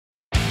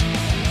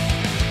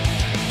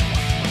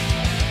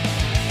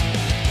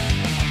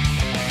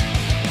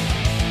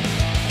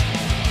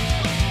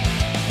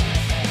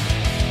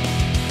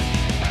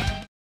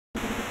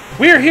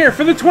We're here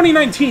for the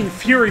 2019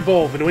 Fury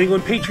Bowl. The New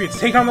England Patriots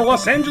take on the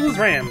Los Angeles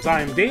Rams.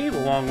 I'm Dave,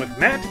 along with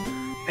Matt,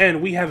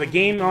 and we have a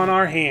game on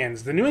our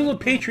hands. The New England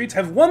Patriots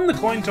have won the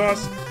coin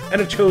toss and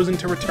have chosen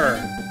to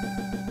return.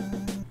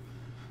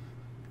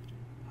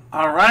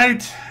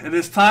 Alright, it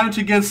is time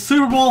to get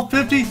Super Bowl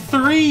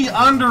 53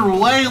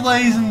 underway,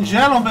 ladies and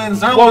gentlemen.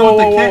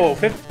 Whoa.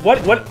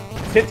 What?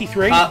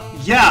 53?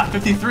 Yeah,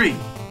 53.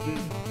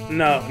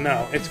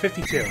 No, it's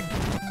 52.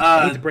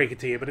 I hate to break it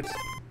to you, but it's...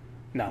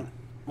 No.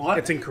 What?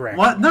 It's incorrect.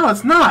 What? No,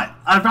 it's not.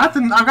 I've got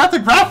the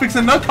graphics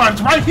and note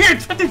cards right here.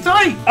 It's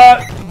 53.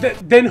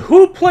 Then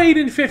who played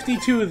in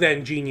 52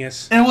 then,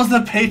 genius? It was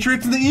the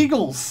Patriots and the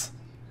Eagles.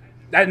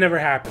 That never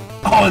happened.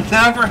 Oh, it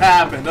never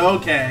happened.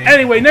 Okay.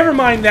 Anyway, never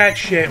mind that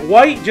shit.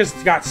 White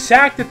just got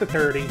sacked at the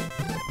 30.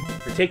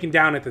 Or taken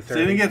down at the 30. So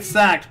he didn't get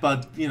sacked,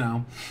 but, you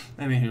know,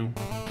 anywho.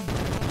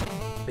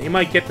 He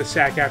might get the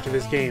sack after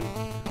this game.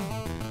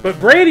 But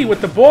Brady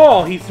with the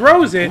ball, he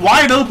throws it.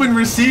 Wide open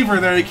receiver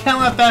there. You can't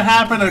let that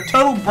happen. A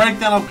total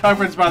breakdown of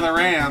coverage by the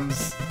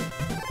Rams.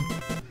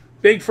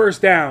 Big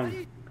first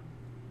down.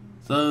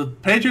 So the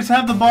Patriots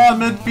have the ball in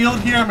midfield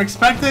here. I'm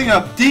expecting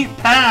a deep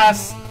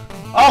pass.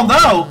 Oh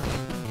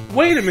no!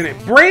 Wait a minute.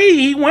 Brady,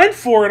 he went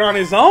for it on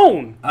his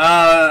own.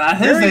 At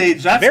his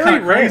age, that's kind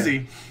of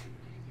crazy.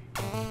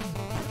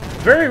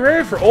 Very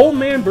rare for old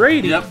man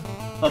Brady. Yep.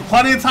 But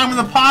plenty of time in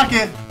the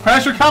pocket.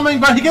 Pressure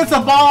coming, but he gets the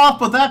ball off,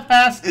 but that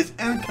pass is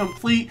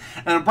incomplete.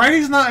 And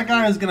Brady's not a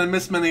guy who's going to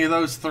miss many of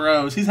those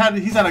throws. He's had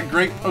a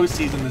great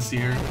postseason this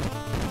year.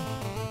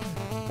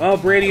 Well,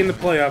 Brady in the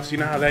playoffs, you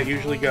know how that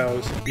usually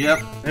goes.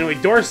 Yep. Anyway,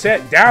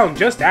 Dorsett down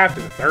just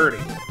after the 30.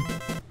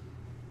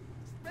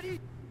 So,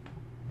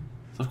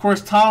 of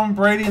course, Tom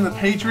Brady and the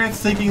Patriots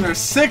seeking their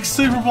 6th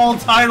Super Bowl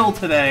title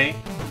today.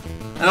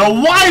 And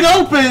a wide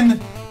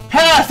open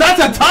pass. That's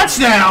a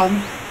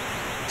touchdown.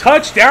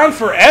 Touchdown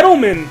for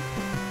Edelman.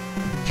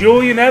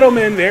 Julian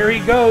Edelman, there he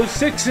goes.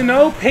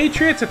 6-0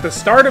 Patriots at the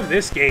start of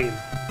this game.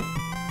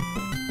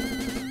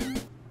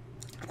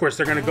 Of course,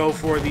 they're going to go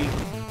for the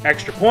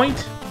extra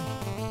point.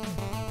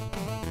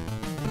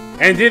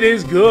 And it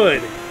is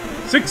good.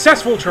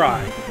 Successful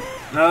try.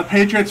 Now the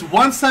Patriots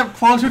one step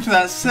closer to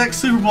that 6th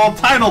Super Bowl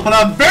title, but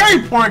a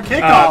very poor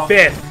kickoff.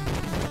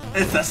 5th.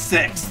 It's the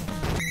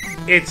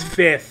 6th. It's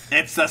 5th.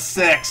 It's the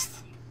 6th.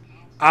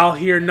 I'll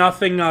hear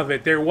nothing of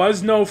it. There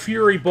was no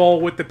Fury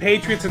Bowl with the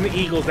Patriots and the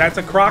Eagles. That's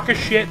a crock of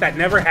shit. That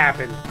never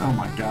happened. Oh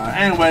my god.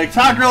 Anyway,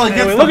 Todd Gurley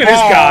gets the ball. Look at this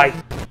guy.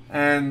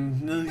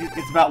 And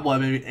it's about,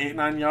 what, maybe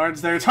 8-9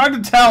 yards there? It's hard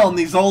to tell on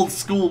these old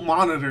school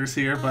monitors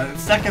here, but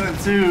it's 2nd and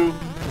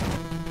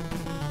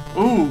 2.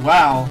 Ooh,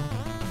 wow.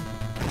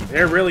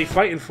 They're really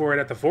fighting for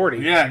it at the 40.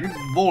 Yeah, good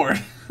lord.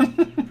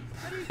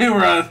 they were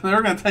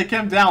going to take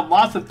him down.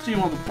 Lots of chew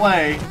on the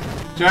play.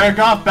 Jared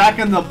Goff back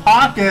in the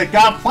pocket.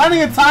 Got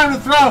plenty of time to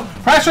throw.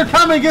 Pressure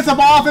coming. Gets the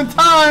ball off in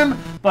time.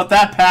 But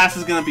that pass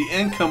is going to be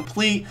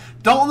incomplete.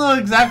 Don't know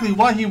exactly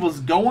what he was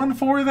going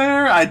for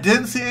there. I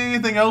didn't see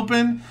anything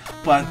open.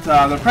 But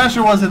the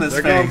pressure was in his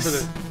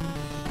face.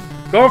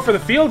 Going for the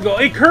field goal.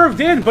 He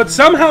curved in, but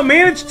somehow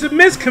managed to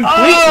miss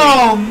completely.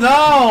 Oh,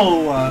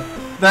 no.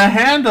 The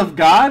hand of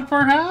God,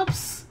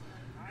 perhaps?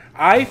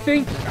 I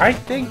think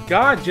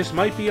God just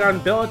might be on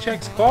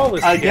Belichick's call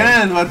list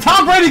again. But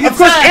Tom Brady gets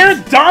sacked.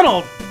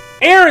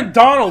 Aaron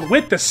Donald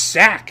with the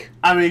sack.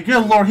 I mean,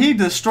 good lord, he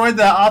destroyed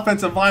that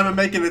offensive lineman,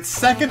 making it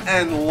 2nd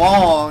and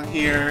long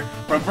here.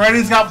 But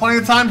Brady's got plenty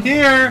of time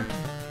here.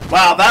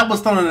 Wow, that was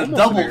thrown in a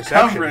double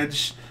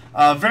coverage.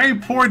 Very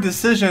poor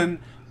decision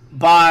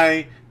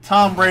by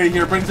Tom Brady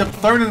here. Brings up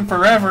 3rd and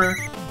forever.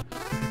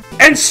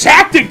 And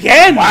sacked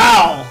again!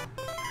 Wow.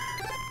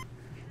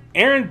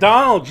 Aaron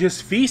Donald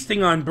just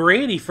feasting on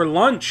Brady for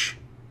lunch.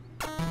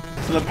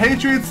 So the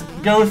Patriots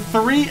go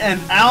 3 and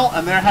out,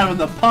 and they're having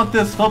to punt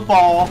this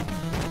football.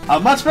 A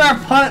much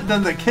better punt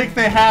than the kick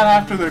they had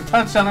after their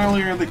touchdown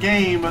earlier in the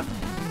game.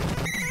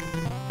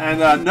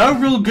 And no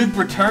real good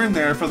return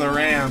there for the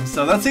Rams.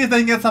 So let's see if they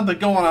can get something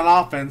going on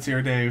offense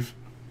here, Dave.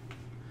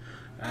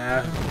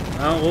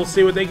 Well, we'll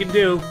see what they can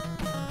do.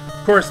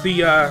 Of course,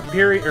 the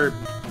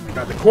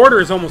the quarter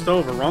is almost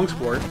over. Wrong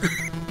sport.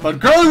 But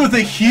Gurley with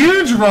a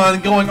huge run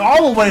going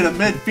all the way to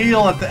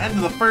midfield at the end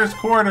of the 1st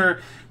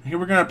quarter. Here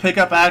we're going to pick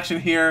up action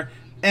here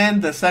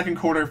in the 2nd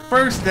quarter.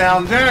 1st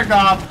down, Jared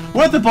Goff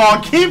with the ball,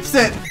 keeps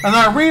it, and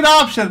a read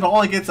option, but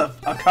only gets a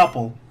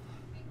couple.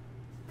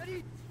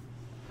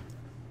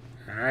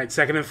 Alright,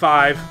 2nd and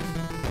 5.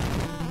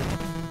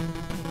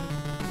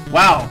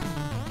 Wow.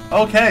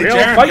 Okay, Real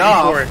Jared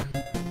Goff. For it.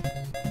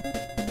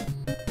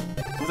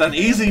 It was an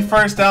easy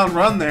 1st down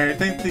run there. I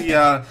think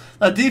the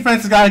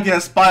defense has got to get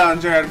a spy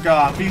on Jared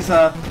Goff. He's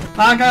not a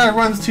guy that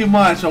runs too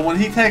much, but when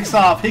he takes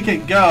off, he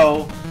can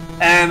go.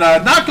 And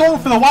not going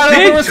for the wide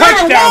open receiver.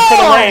 Touchdown for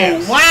the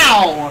Rams.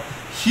 Wow.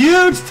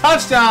 Huge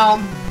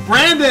touchdown.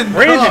 Brandon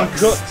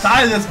Cooks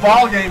tied this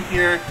ball game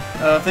here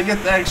if they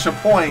get the extra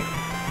point.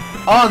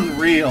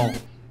 Unreal.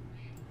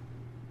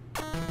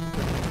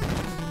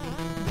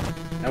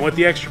 And with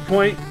the extra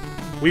point,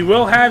 we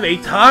will have a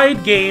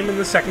tied game in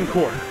the 2nd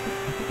quarter.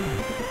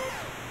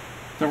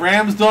 The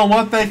Rams doing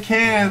what they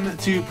can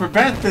to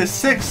prevent this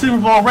 6th Super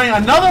Bowl ring.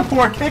 Another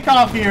poor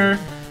kickoff here.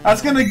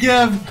 That's going to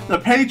give the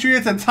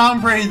Patriots and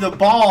Tom Brady the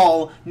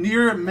ball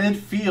near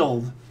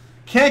midfield.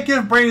 Can't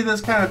give Brady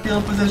this kind of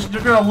field position.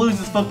 You're going to lose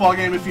this football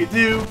game if you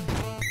do.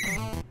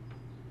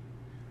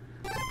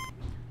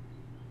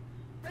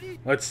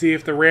 Let's see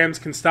if the Rams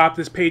can stop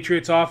this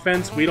Patriots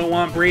offense. We don't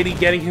want Brady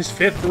getting his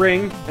 5th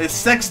ring. His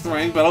 6th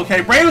ring, but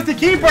okay. Brady with the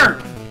keeper.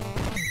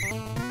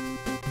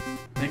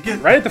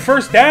 Right at the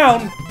first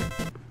down.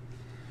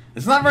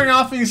 It's not very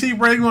often you see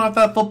Brady going with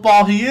that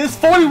football. He is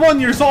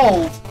 41 years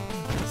old.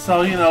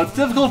 So, you know, it's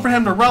difficult for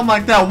him to run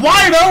like that.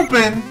 Wide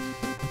open!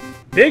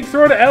 Big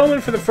throw to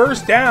Edelman for the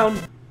first down.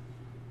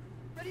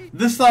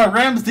 This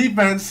Rams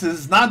defense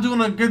is not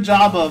doing a good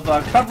job of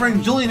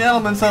covering Julian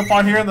Edelman so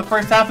far here in the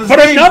first half of this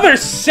game. But another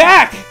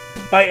sack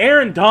by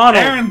Aaron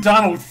Donald. Aaron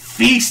Donald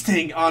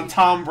feasting on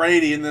Tom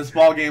Brady in this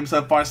ball game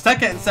so far.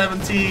 2nd and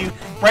 17.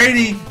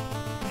 Brady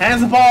hands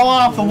the ball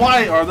off the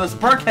White, or this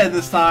Burkhead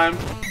this time.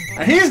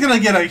 And he's going to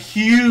get a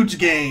huge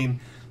gain.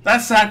 That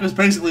sack was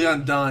basically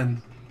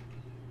undone.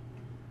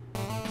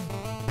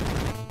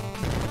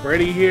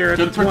 Brady here at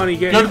the 20,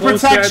 getting good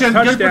close protection, to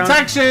that good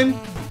touchdown.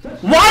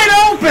 protection.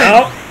 Wide open!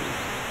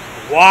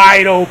 Nope.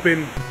 Wide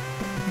open.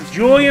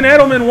 Julian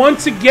Edelman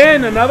once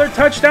again, another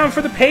touchdown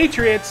for the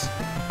Patriots.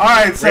 All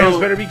right, so Rams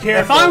better be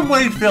careful. If I'm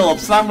Wade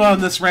Phillips, I'm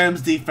on this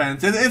Rams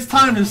defense. It's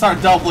time to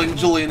start doubling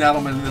Julian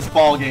Edelman in this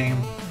ball game.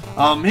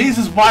 He's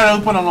just wide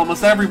open on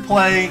almost every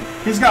play.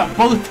 He's got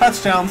both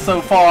touchdowns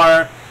so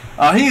far.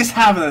 He's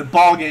having a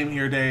ball game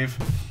here, Dave.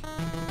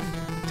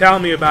 Tell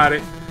me about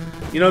it.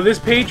 You know, this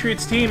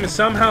Patriots team is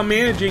somehow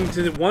managing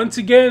to once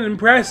again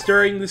impress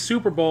during the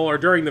Super Bowl, or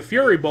during the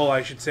Fury Bowl,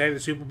 I should say. The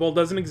Super Bowl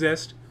doesn't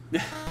exist.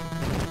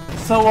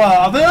 So,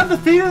 are they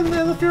undefeated in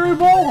the Fury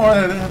Bowl, or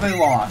have they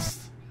lost?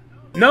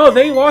 No,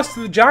 they lost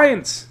to the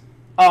Giants.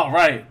 Oh,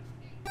 right.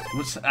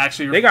 Which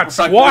actually they got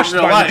squashed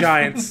by the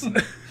Giants.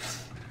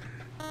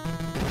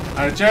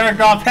 Alright, Jared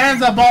Goff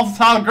hands that ball to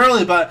Todd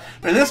Gurley, but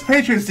this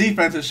Patriots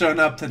defense is showing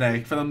up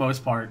today for the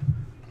most part.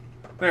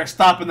 They're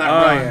stopping that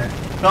run. Yeah.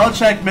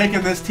 Belichick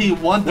making this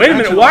team one. Wait a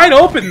minute, wide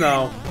open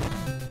though.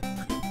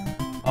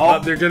 Oh,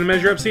 they're gonna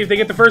measure up, see if they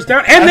get the first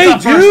down, and they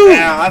do.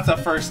 That's a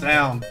first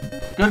down.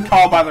 Good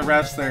call by the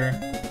refs there.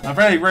 A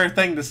very rare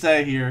thing to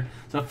say here.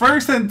 So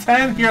 1st and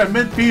 10 here at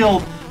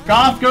midfield.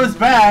 Goff goes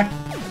back,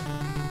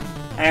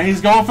 and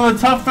he's going for the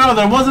tough throw.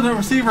 There wasn't a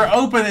receiver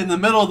open in the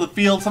middle of the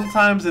field.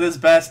 Sometimes it is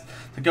best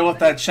to go with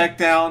that check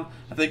down.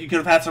 I think you could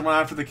have had someone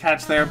out for the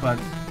catch there, but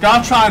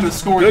Goff trying to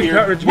score good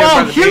here.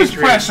 Whoa, huge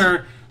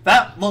pressure.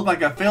 That looked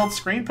like a failed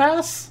screen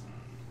pass.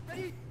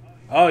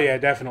 Oh yeah,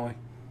 definitely.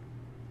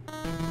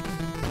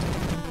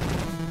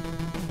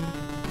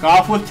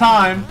 Goff with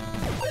time.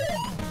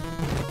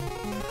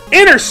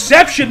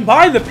 Interception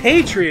by the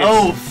Patriots.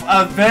 Oh,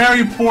 a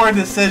very poor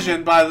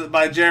decision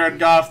by Jared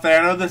Goff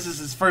there. I know this is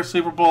his first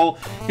Super Bowl.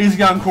 He's a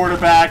young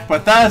quarterback,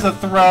 but that is a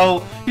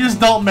throw you just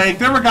don't make.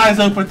 There were guys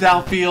open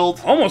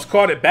downfield. Almost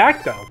caught it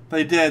back, though.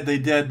 They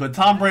did. But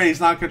Tom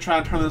Brady's not going to try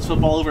and turn this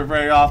football over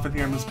very often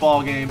here in this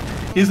ball game.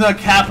 He's going to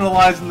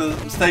capitalize on the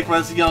mistake by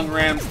this young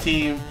Rams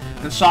team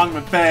and Sean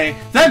McVay.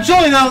 Is that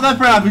Julian? No, that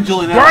better not be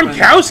Julian.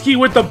 Gronkowski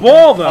with the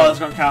ball, though. Oh, that's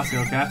Gronkowski.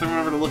 Okay, I have to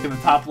remember to look in the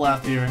top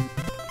left here.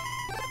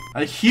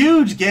 A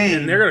huge game.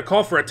 And they're going to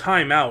call for a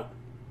timeout.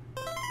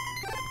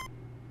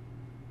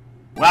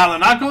 Wow, they're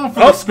not going for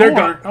the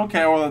score.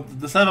 Okay, well,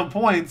 the 7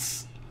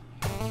 points.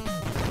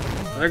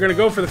 They're going to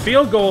go for the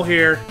field goal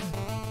here.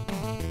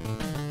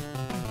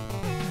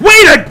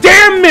 Wait a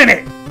damn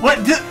minute! What?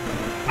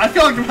 I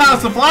feel like I'm having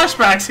some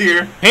flashbacks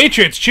here.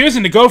 Patriots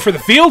choosing to go for the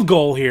field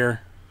goal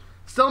here.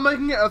 Still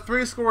making it a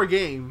 3-score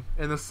game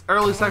in this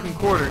early second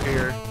quarter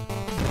here.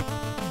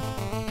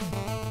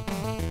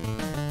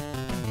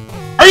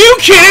 Are you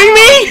kidding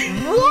me?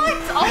 What?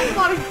 Oh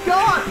my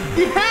god!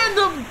 The hand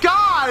of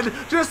God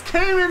just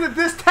came into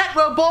this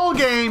Tecmo Bowl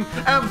game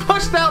and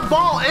pushed that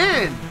ball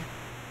in!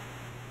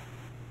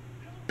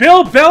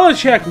 Bill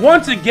Belichick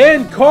once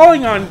again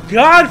calling on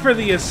God for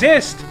the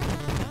assist.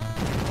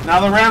 Now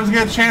the Rams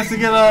get a chance to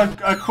get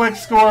a quick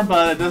score,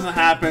 but it doesn't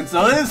happen.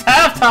 So it is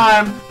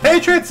halftime.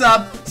 Patriots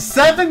up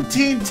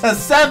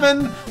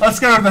 17-7. Let's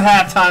go to the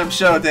halftime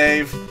show,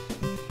 Dave.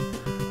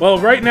 Well,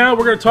 right now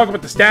we're going to talk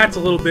about the stats a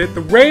little bit.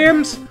 The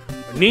Rams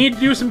need to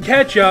do some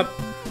catch-up.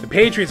 The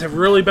Patriots have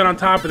really been on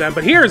top of them.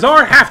 But here's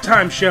our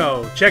halftime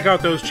show. Check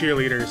out those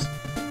cheerleaders.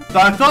 So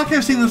I feel like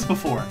I've seen this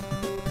before.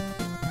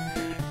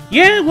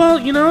 Yeah, well,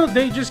 you know,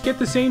 they just get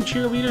the same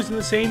cheerleaders in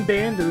the same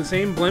band and the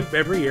same blimp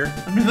every year.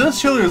 I mean,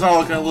 those cheerleaders are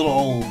looking a little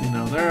old. You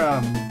know,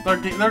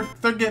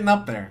 they're getting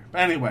up there.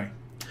 But anyway.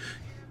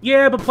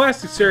 Yeah, but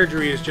plastic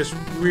surgery is just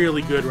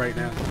really good right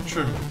now.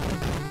 True.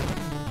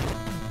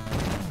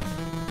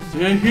 So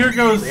here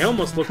goes. They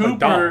almost look Cooper, like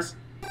dolls.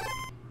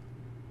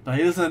 But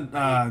he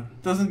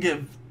doesn't get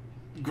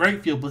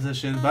great field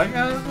position. But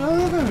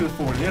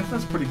 40.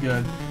 That's pretty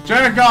good.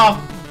 Jared Goff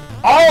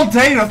all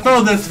day to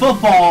throw this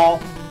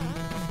football.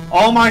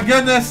 Oh my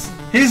goodness,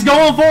 he's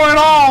going for it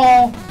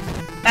all.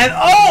 And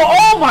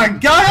oh my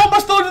God, I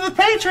almost threw it to the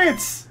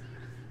Patriots.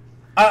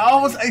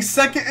 Almost a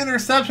second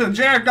interception.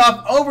 Jared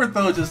Goff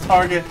overthrows his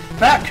target.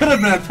 That could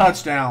have been a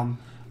touchdown.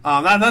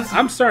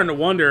 I'm starting to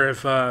wonder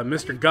if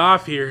Mr.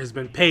 Goff here has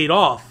been paid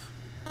off.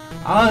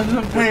 I don't know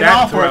if he's been paid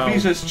off or if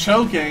he's just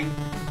choking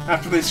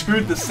after they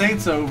screwed the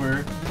Saints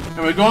over. And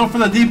we're going for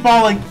the deep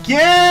ball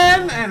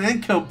again, and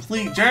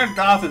incomplete. Jared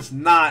Goff is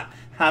not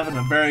having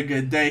a very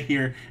good day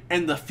here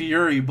in the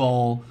Fury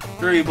Bowl.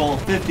 Fury Bowl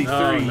 53.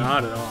 No,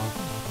 not at all.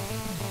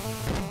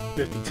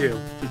 52.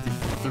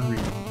 53.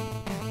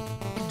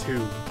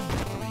 2.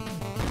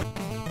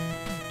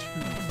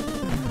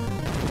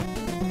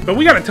 But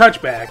we got a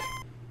touchback.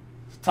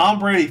 Tom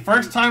Brady.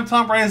 First time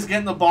Tom Brady's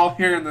getting the ball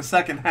here in the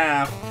second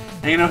half.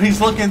 And, you know,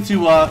 he's looking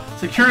to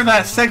secure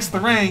that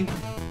 6th ring.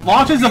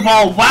 Launches the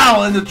ball,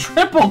 wow, into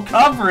triple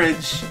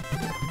coverage.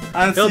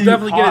 He'll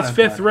definitely get his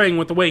 5th ring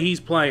with the way he's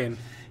playing.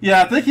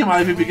 Yeah, I think he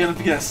might be beginning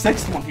to get a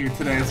 6th one here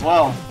today as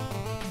well.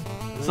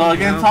 So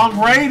again, Tom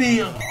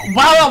Brady,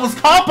 wow, that was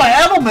caught by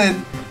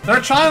Edelman.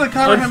 They're trying to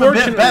cover him a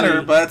bit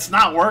better, but it's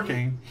not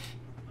working.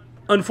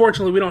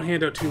 Unfortunately, we don't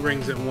hand out 2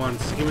 rings at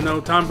once, even though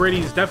Tom Brady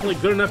is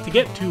definitely good enough to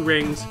get 2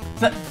 rings.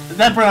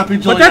 That brought up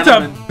Julian But that's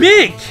Edelman. a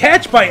big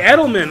catch by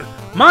Edelman.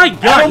 My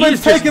God,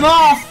 Edelman's taking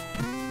off.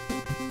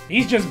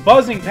 He's just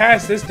buzzing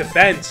past this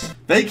defense.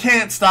 They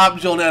can't stop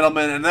Julian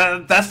Edelman,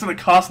 and that's going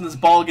to cost them this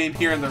ball game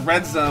here in the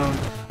red zone.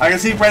 I can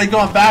see Brady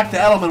going back to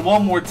Edelman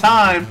one more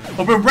time.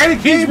 But Brady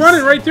He's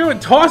running right through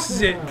and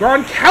tosses it.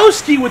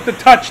 Gronkowski with the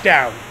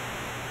touchdown.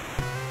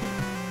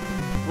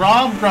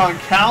 Rob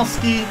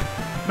Gronkowski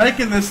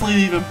making this lead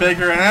even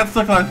bigger, and that's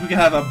looking like we can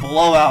have a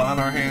blowout on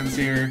our hands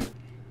here.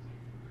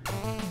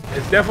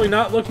 It's definitely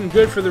not looking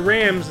good for the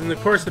Rams, and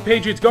of course the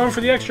Patriots going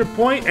for the extra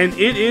point, and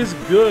it is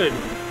good.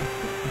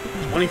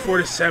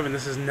 24-7.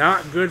 This is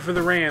not good for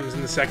the Rams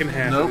in the second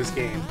half of this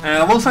game.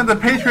 And it looks like the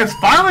Patriots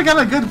finally got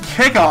a good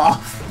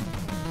kickoff.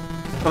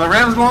 But the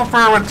Rams going for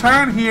a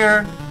return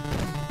here.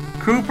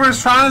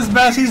 Cooper's trying his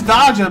best. He's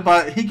dodging,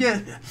 but he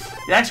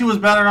actually was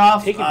better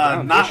off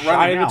not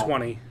running out.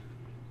 20.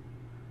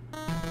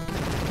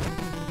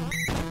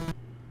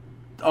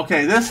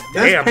 Okay, this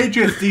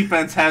Patriots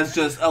defense has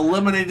just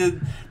eliminated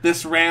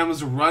this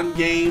Rams run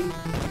game.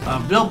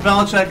 Bill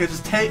Belichick is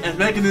just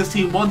making this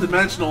team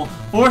one-dimensional,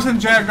 forcing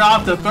Jared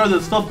Goff to throw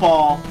this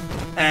football.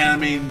 And I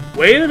mean,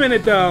 wait a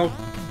minute though.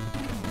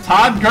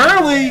 Todd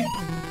Gurley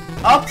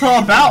up to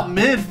about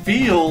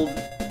midfield.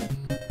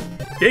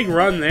 Big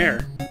run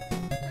there.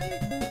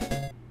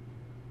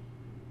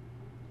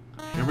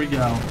 Here we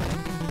go.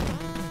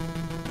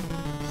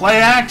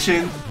 Play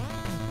action.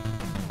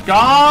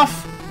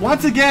 Goff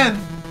once again.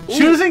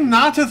 Choosing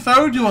not to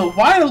throw to a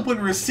wide-open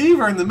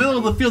receiver in the middle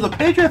of the field. The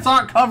Patriots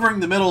aren't covering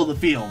the middle of the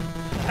field.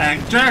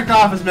 And Jared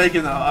Goff is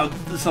making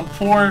some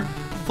poor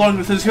throwing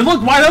decisions. He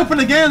looked wide open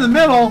again in the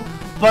middle,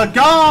 but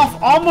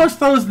Goff almost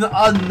throws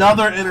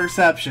another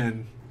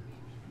interception.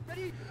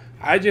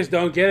 I just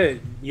don't get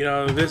it. You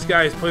know, this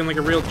guy is playing like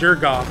a real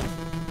jerk-off.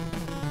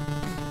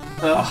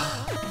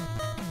 Ugh.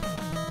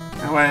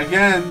 Anyway,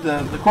 again,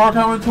 the quarter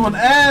coming to an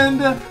end.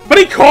 But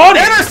he caught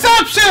it!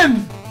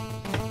 Interception!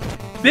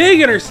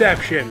 Big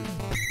interception.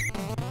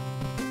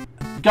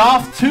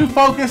 Goff too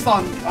focused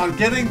on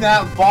getting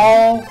that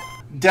ball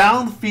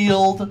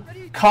downfield,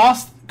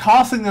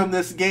 costing them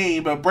this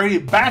game. But Brady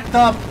backed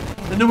up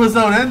into his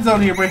own end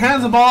zone here. But he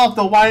hands the ball off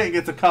to White and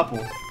gets a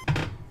couple.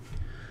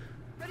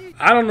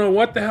 I don't know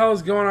what the hell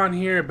is going on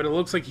here, but it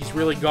looks like he's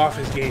really Goff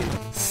his game.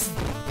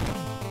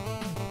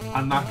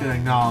 I'm not going to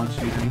acknowledge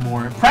you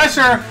anymore.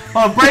 Pressure!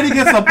 Brady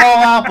gets the ball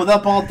out, but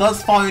that ball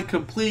does fall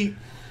incomplete.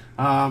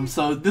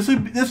 So this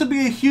would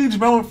be a huge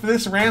moment for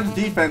this Rams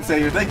defense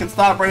here. If they can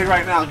stop Brady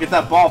right now and get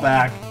that ball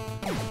back.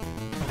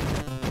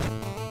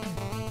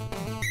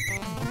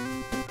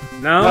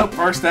 No, nope,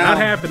 first down. Not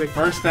happening.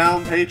 First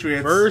down,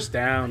 Patriots. First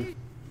down.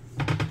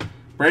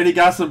 Brady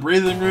got some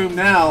breathing room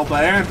now,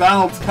 but Aaron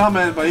Donald's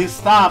coming, but he's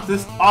stopped.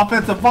 This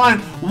offensive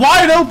line,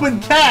 wide open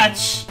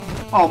catch.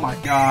 Oh my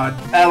God,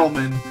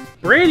 Edelman.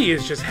 Brady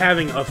is just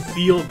having a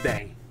field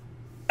day.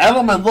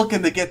 Edelman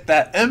looking to get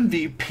that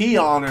MVP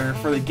honor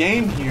for the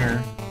game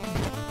here.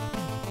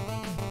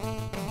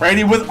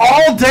 Brady with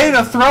all day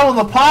to throw in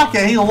the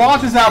pocket. He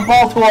launches that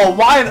ball to a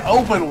wide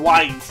open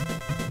White.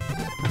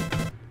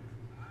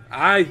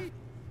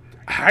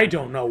 I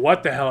don't know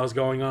what the hell is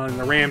going on in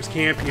the Rams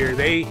camp here.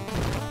 They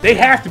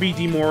have to be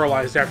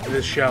demoralized after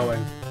this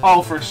showing.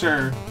 Oh, for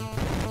sure.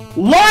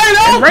 Wide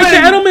open! And right to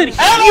Edelman,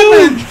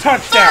 huge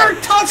touchdown.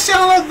 Third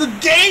touchdown of the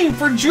game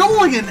for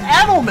Julian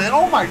Edelman.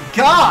 Oh my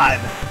God.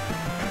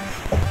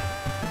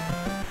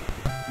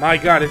 My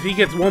God, if he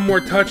gets one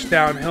more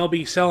touchdown, he'll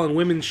be selling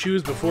women's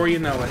shoes before you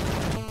know it.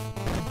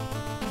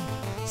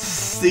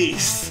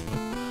 Cease.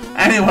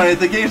 Anyway,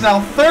 the game's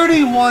now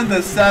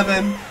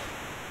 31-7.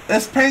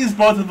 This pains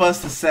both of us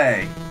to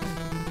say,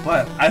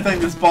 but I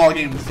think this ball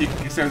game, you can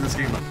consider this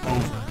game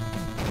over.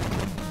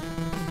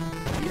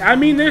 I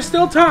mean, there's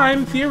still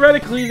time.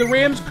 Theoretically, the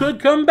Rams could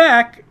come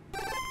back.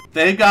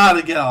 They got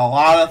to get a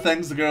lot of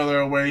things to go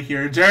their way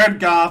here. Jared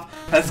Goff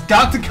has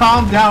got to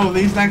calm down with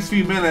these next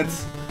few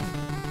minutes.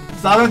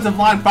 His offensive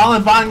line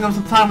finally buying him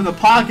some time in the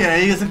pocket.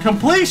 He gets a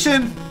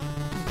completion.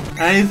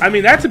 And I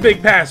mean, that's a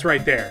big pass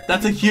right there.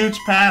 that's a huge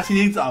pass. He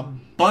needs a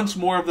bunch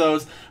more of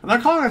those. And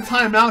they're calling a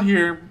timeout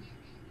here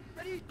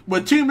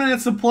with 2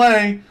 minutes to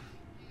play.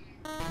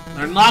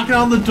 They're knocking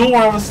on the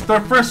door of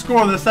their first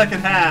score of the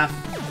second half.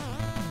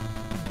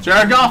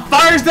 Jared Goff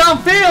fires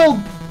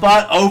downfield,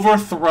 but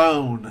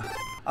overthrown.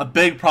 A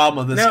big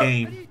problem of this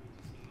game.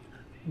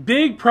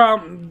 Big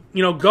problem.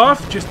 You know,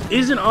 Goff just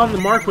isn't on the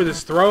mark with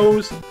his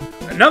throws.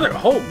 Another,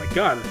 oh my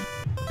god,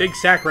 big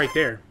sack right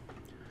there.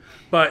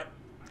 But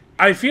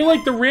I feel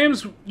like the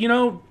Rams, you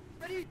know,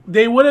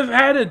 they would have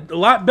had a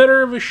lot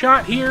better of a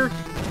shot here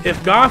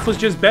if Goff was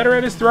just better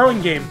at his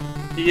throwing game.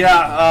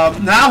 Yeah,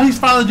 now he's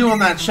finally doing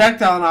that check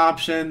down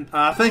option.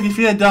 I think if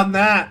he had done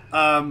that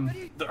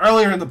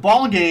earlier in the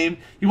ball game,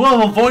 he would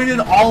have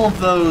avoided all of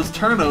those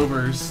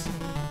turnovers.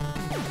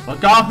 But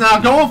Goff now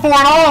going for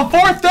it all.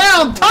 Fourth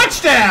down,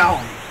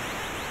 touchdown!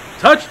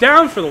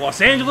 Touchdown for the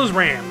Los Angeles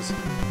Rams.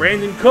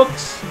 Brandon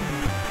Cooks,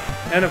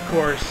 and of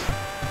course,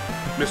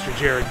 Mr.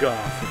 Jared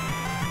Goff.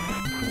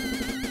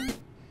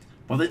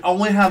 Well, they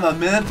only have a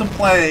minute to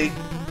play.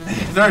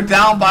 They're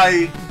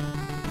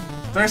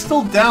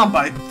still down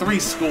by 3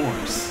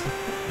 scores.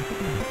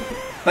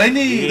 They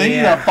need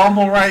a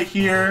fumble right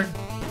here.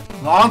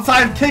 The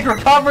onside kick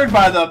recovered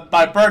by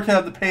Burkhead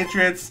of the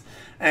Patriots,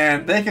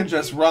 and they can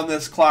just run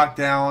this clock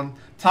down.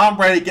 Tom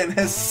Brady getting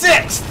his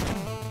 6th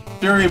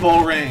Fury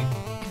Bowl ring.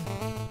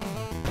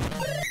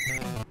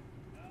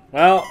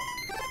 Well,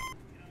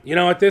 you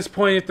know, at this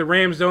point, if the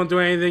Rams don't do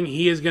anything,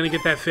 he is going to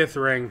get that 5th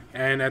ring.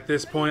 And at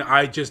this point,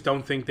 I just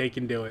don't think they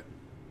can do it.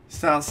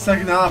 Sounds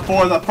second down and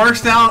 4. The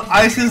first down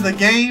ices the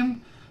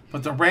game,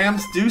 but the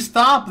Rams do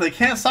stop. They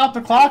can't stop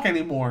the clock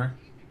anymore.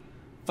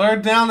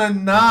 Third down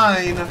and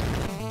 9.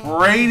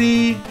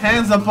 Brady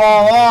hands the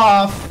ball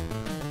off.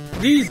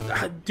 Do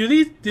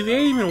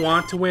they even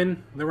want to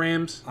win, the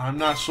Rams? I'm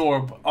not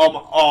sure.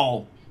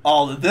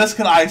 This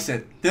could ice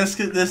it. This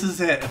is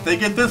it. If they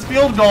get this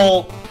field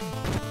goal,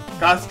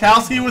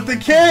 Gostkowski with the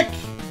kick,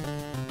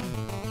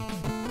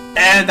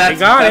 and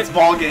that's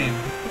ball game.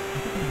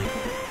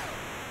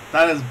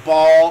 That is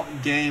ball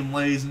game,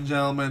 ladies and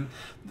gentlemen.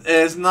 It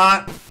is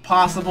not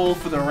possible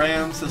for the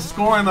Rams to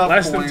score enough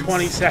points. Less than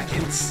 20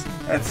 seconds.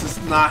 It's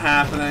just not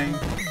happening.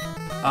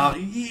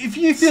 If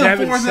you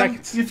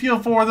feel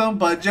for them,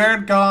 but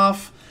Jared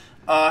Goff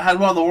had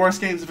one of the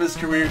worst games of his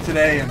career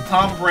today, and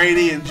Tom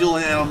Brady and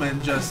Julian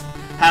Edelman just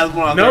had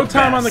one of their best.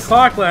 No time on the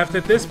clock left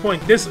at this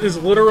point. This is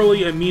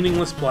literally a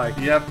meaningless play.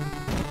 Yep.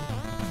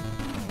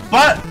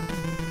 But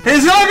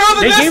he's gonna go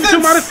the distance. They gave it to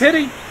him out of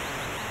pity.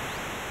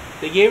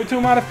 They gave it to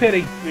him out of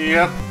pity.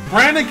 Yep.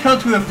 Brandon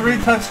Cooks with a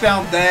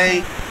 3-touchdown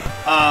day,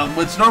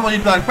 which normally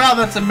you'd be like, wow,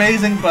 that's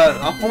amazing, but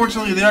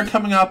unfortunately they are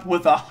coming up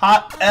with a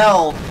hot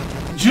L.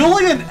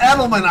 Julian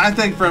Edelman, I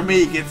think for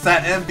me, gets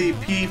that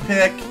MVP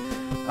pick.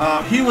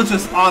 He was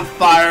just on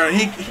fire.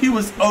 He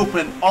was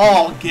open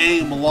all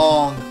game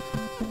long.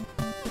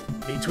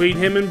 Between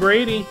him and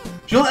Brady.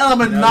 Julian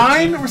Edelman,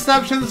 9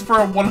 receptions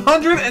for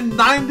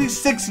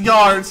 196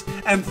 yards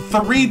and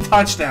 3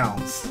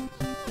 touchdowns.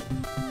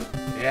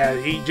 Yeah,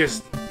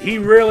 he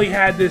really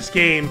had this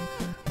game.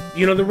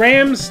 You know, the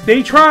Rams,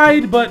 they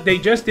tried, but they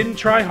just didn't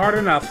try hard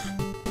enough.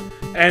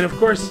 And, of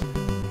course,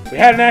 we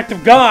had an act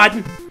of God.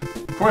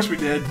 Of course we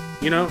did.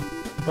 You know,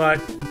 but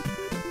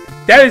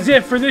that is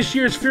it for this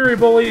year's Fury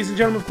Bowl, ladies and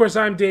gentlemen. Of course,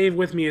 I'm Dave.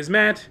 With me is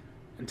Matt.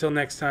 Until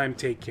next time,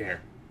 take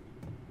care.